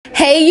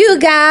Hey, you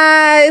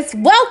guys,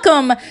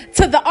 welcome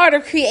to the Art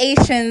of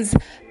Creations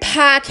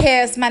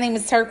podcast. My name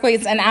is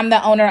Turquoise and I'm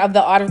the owner of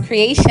the Art of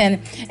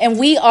Creation, and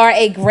we are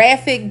a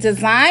graphic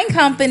design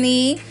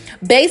company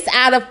based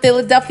out of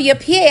Philadelphia,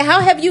 PA.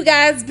 How have you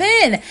guys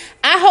been?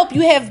 I hope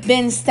you have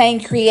been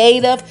staying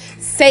creative,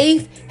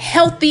 safe,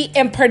 healthy,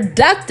 and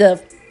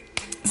productive.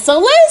 So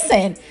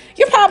listen,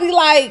 you're probably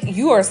like,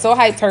 you are so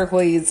hyped,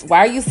 Turquoise. Why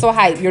are you so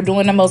hyped? You're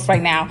doing the most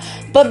right now.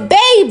 But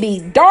baby,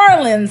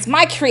 darlings,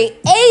 my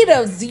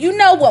creatives, do you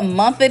know what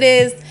month it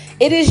is?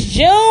 It is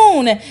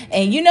June.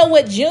 And you know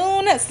what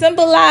June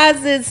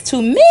symbolizes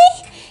to me?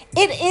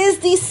 It is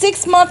the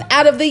 6th month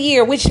out of the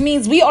year, which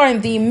means we are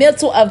in the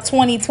middle of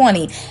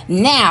 2020.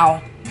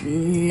 Now,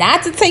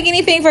 not to take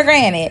anything for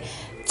granted,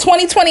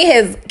 2020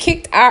 has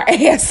kicked our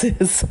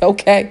asses,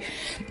 okay?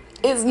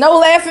 It's no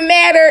laughing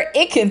matter.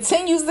 It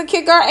continues to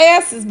kick our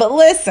asses. But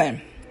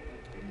listen,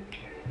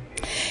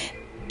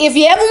 if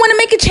you ever want to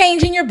make a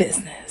change in your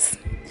business,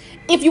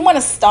 if you want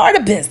to start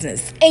a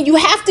business and you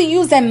have to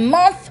use a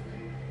month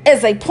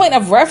as a point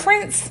of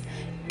reference,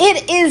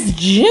 it is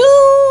June.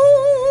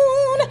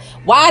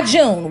 Why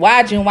June?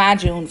 Why June? Why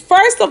June?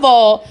 First of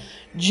all,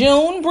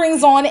 June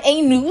brings on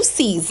a new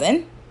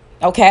season,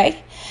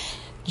 okay?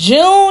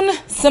 June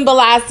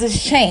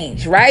symbolizes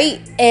change,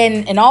 right?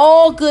 And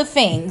all good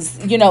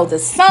things, you know, the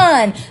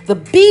sun, the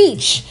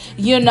beach,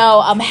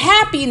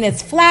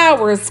 happiness,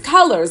 flowers,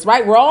 colors,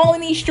 right? We're all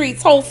in these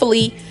streets,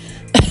 hopefully.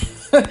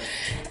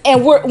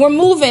 And we're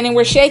moving and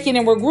we're shaking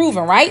and we're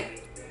grooving, right?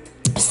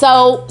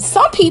 So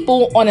some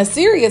people on a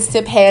serious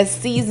tip has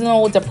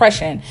seasonal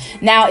depression.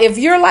 Now, if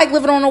you're like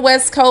living on the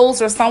West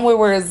Coast or somewhere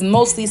where it's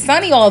mostly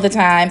sunny all the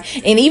time,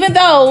 and even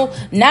though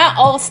not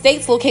all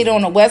states located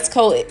on the West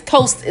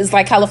Coast is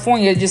like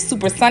California, just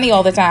super sunny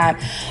all the time,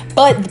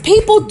 but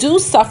people do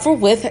suffer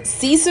with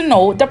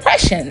seasonal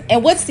depression.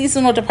 And what's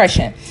seasonal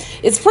depression?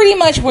 It's pretty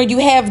much where you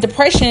have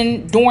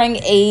depression during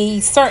a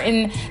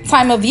certain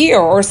time of year,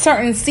 or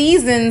certain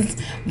seasons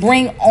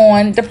bring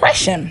on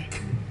depression.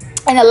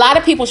 And a lot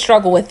of people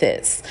struggle with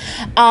this.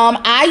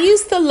 I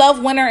used to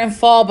love winter and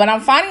fall, but I'm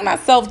finding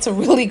myself to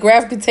really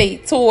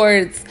gravitate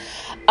towards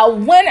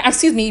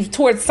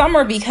towards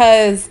summer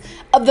because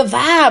of the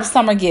vibe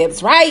summer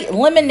gives, right?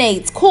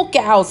 Lemonades,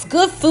 cookouts,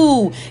 good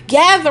food,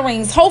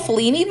 gatherings,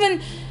 hopefully. And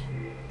even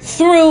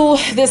through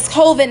this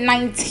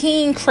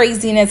COVID-19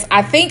 craziness,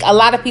 I think a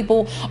lot of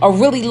people are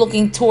really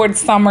looking towards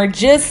summer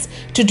just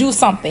to do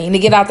something, to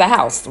get out the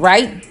house,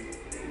 right?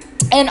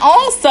 And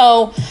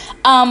also,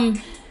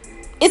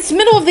 it's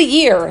middle of the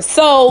year.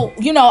 So,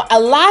 a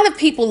lot of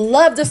people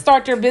love to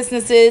start their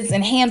businesses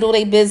and handle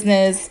their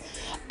business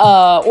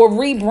or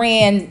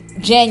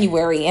rebrand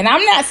January. And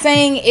I'm not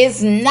saying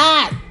it's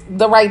not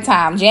the right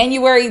time.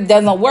 January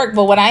doesn't work.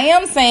 But what I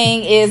am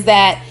saying is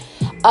that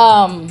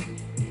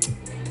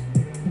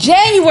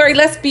January,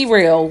 let's be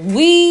real,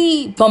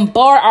 we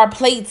bombard our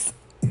plates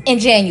in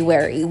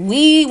January.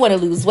 We want to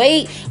lose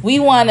weight. We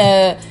want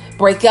to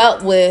break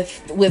up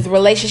with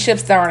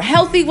relationships that aren't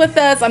healthy with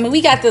us. I mean,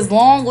 we got this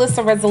long list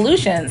of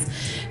resolutions.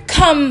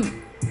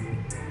 Come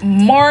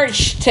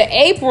March to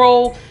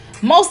April,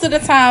 most of the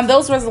time,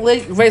 those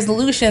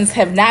resolutions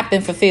have not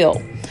been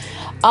fulfilled.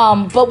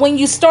 But when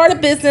you start a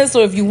business,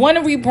 or if you want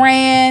to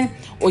rebrand,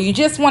 or you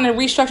just want to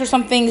restructure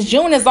some things,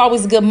 June is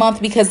always a good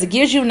month because it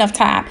gives you enough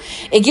time.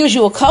 It gives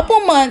you a couple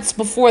months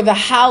before the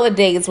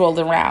holidays roll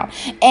around.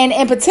 And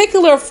in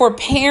particular for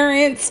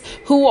parents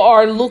who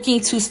are looking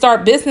to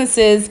start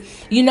businesses,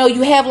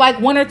 you have like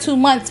 1 or 2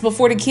 months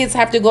before the kids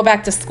have to go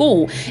back to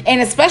school.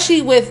 And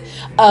especially with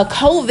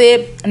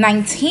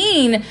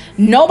COVID-19,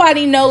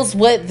 nobody knows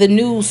what the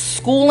new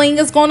schooling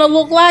is going to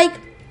look like.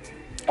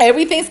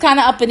 Everything's kind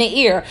of up in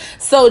the air.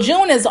 So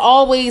June is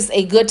always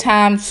a good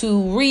time to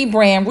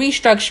rebrand,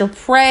 restructure,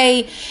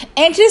 pray,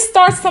 and just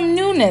start some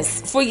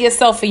newness for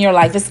yourself in your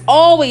life. It's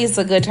always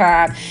a good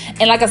time.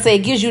 And like I say,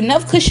 it gives you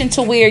enough cushion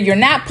to where you're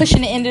not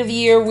pushing the end of the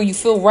year where you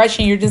feel rushed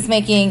and you're just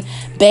making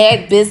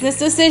bad business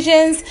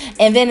decisions.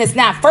 And then it's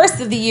not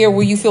first of the year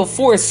where you feel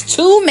forced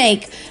to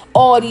make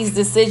all these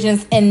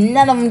decisions and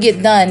none of them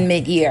get done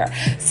mid-year.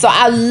 So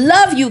I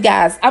love you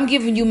guys. I'm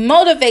giving you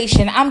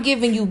motivation. I'm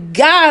giving you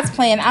God's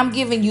plan. I'm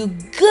giving you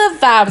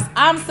good vibes.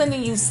 I'm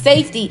sending you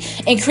safety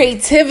and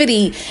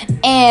creativity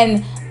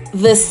and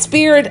the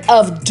spirit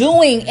of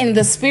doing, and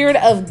the spirit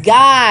of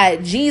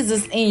God,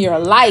 Jesus, in your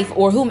life,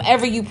 or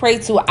whomever you pray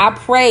to. I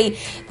pray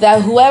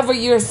that whoever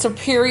your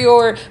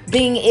superior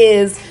being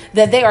is,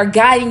 that they are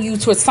guiding you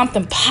towards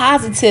something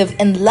positive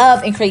and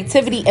love and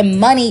creativity and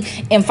money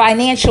and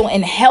financial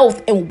and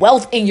health and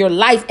wealth in your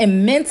life,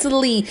 and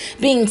mentally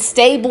being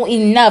stable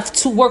enough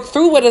to work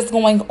through what is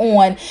going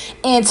on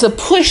and to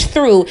push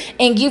through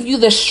and give you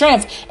the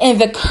strength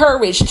and the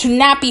courage to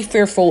not be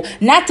fearful,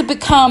 not to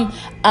become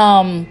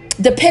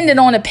dependent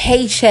on a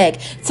paycheck,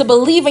 to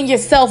believe in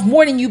yourself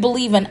more than you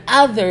believe in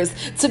others,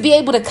 to be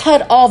able to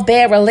cut off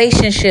bad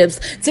relationships,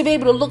 to be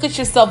able to look at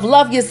yourself,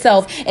 love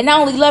yourself, and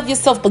not only love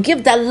yourself, but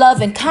give that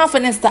love and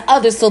confidence to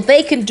others so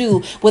they can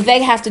do what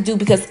they have to do,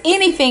 because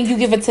anything you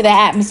give into the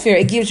atmosphere,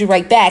 it gives you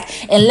right back.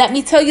 And let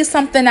me tell you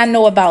something I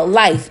know about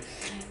life.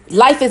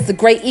 Life is the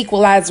great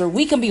equalizer.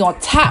 We can be on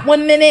top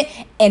one minute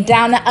and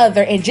down the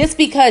other. And just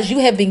because you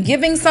have been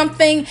giving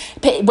something,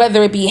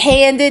 whether it be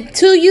handed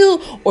to you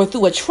or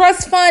through a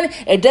trust fund,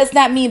 it does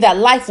not mean that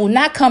life will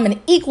not come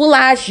and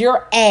equalize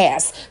your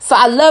ass. So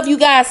I love you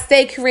guys.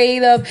 Stay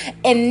creative.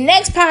 And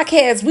next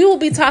podcast, we will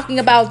be talking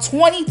about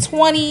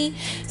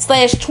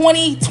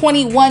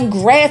 2020/2021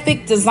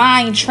 graphic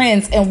design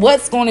trends and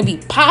what's going to be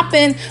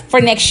popping for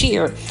next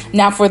year.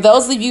 Now, for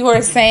those of you who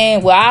are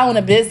saying, well, I own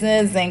a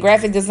business and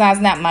graphic design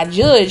is not my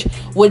judge,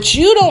 what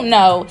you don't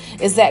know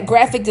is that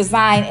graphic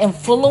design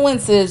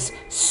influences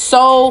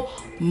so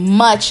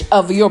much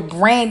of your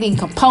branding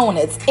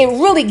components. It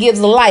really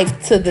gives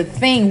life to the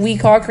thing we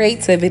call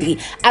creativity.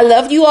 I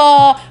love you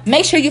all.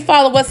 Make sure you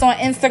follow us on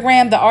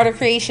Instagram, The Art of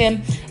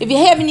Creation. If you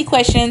have any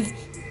questions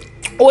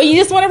or you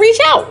just want to reach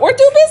out or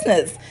do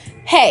business,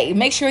 hey,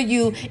 make sure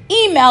you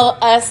email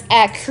us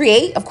at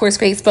create, of course,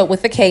 create spelled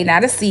with a K,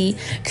 not a C,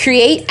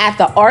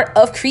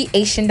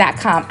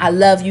 create@theartofcreation.com. I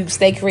love you.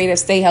 Stay creative,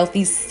 stay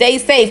healthy, stay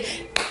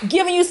safe.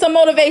 Giving you some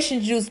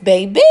motivation juice,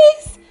 babies.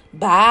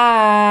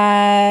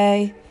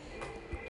 Bye.